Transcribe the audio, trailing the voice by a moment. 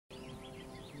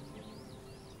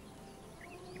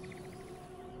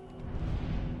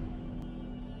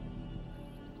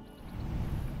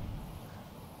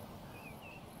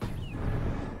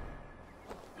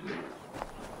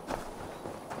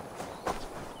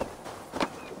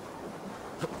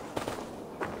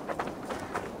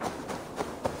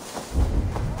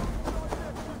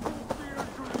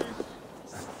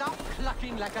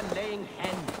like a laying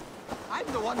hen. I'm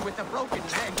the one with the broken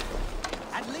leg.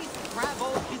 At least grab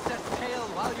old Hissa's tail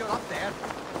while you're up there.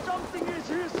 Something is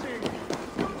hissing!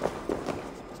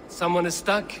 Someone is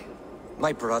stuck?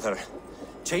 My brother.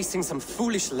 Chasing some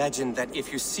foolish legend that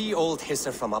if you see old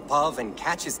Hissa from above and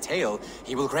catch his tail,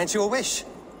 he will grant you a wish.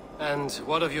 And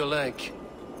what of your leg?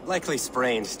 Likely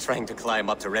sprained, trying to climb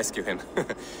up to rescue him.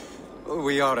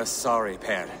 We are a sorry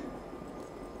pair.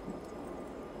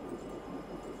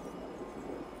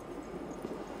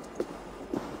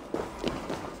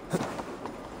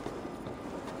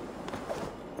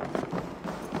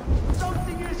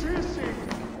 Something is hissing!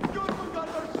 You forgot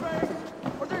our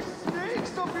strength! Are there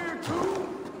snakes up here too?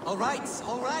 All right.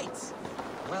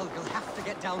 Well, you'll have to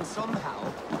get down somehow.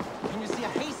 Can you see a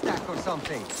haystack or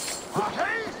something? A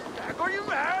haystack? Are you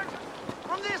mad?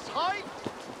 From this height?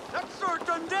 That's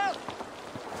certain death!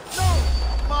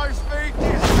 No! My fate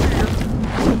is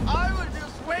sealed! I will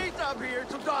just wait up here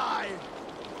to die!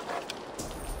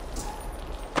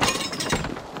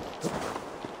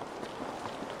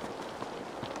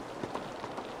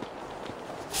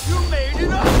 You made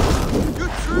it up! You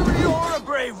truly are a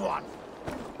brave one!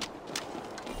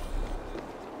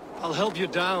 I'll help you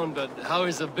down, but how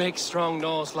is a big, strong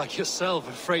Norse like yourself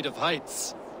afraid of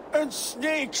heights? And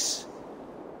snakes!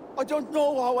 I don't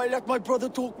know how I let my brother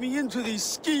talk me into these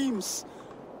schemes.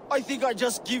 I think I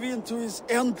just give in to his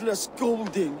endless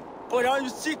scolding. But I'm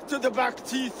sick to the back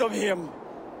teeth of him.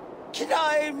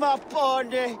 Climb up,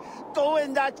 Arne. Go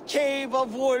in that cave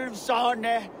of wolves,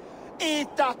 Arne.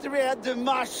 Eat that red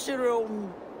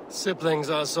mushroom. Siblings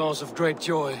are a source of great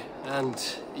joy and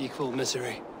equal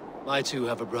misery. I too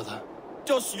have a brother.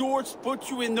 Does yours put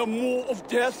you in the maw of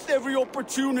death every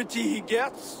opportunity he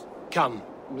gets? Come,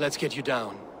 let's get you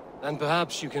down. And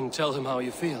perhaps you can tell him how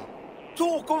you feel.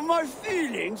 Talk of my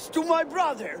feelings to my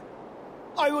brother?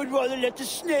 I would rather let the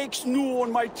snakes gnaw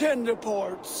on my tender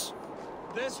parts.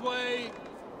 This way!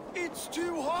 It's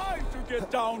too high to get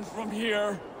down from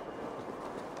here.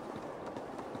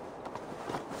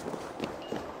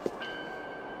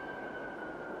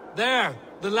 There!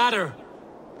 The ladder!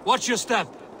 Watch your step!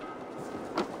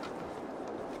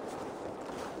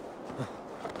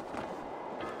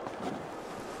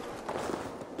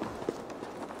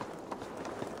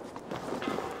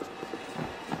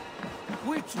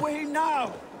 Which way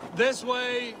now? This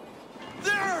way!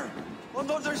 There!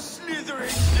 Another slithering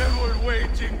devil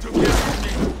waiting to get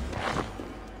me.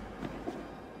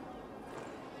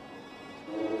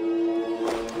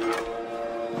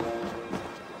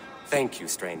 Thank you,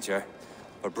 stranger,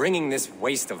 for bringing this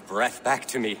waste of breath back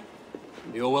to me.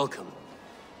 You're welcome.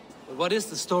 But what is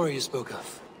the story you spoke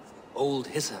of? Old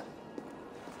Hissa?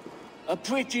 A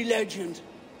pretty legend.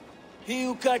 He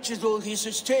who catches old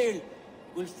Hissa's tail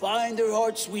will find their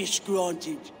heart's wish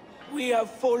granted. We have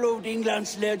followed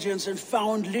England's legends and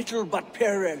found little but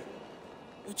peril.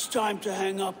 It's time to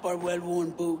hang up our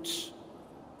well-worn boots.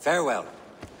 Farewell.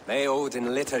 May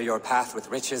Odin litter your path with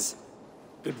riches.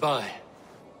 Goodbye.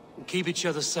 And keep each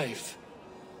other safe.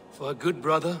 For a good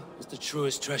brother is the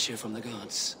truest treasure from the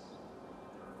gods.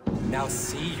 Now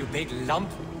see, you big lump.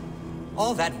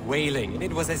 All that wailing, and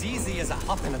it was as easy as a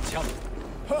hop and a jump.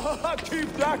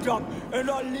 Keep that up, and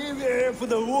I'll leave you here for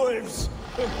the wolves.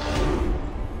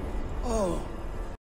 Oh.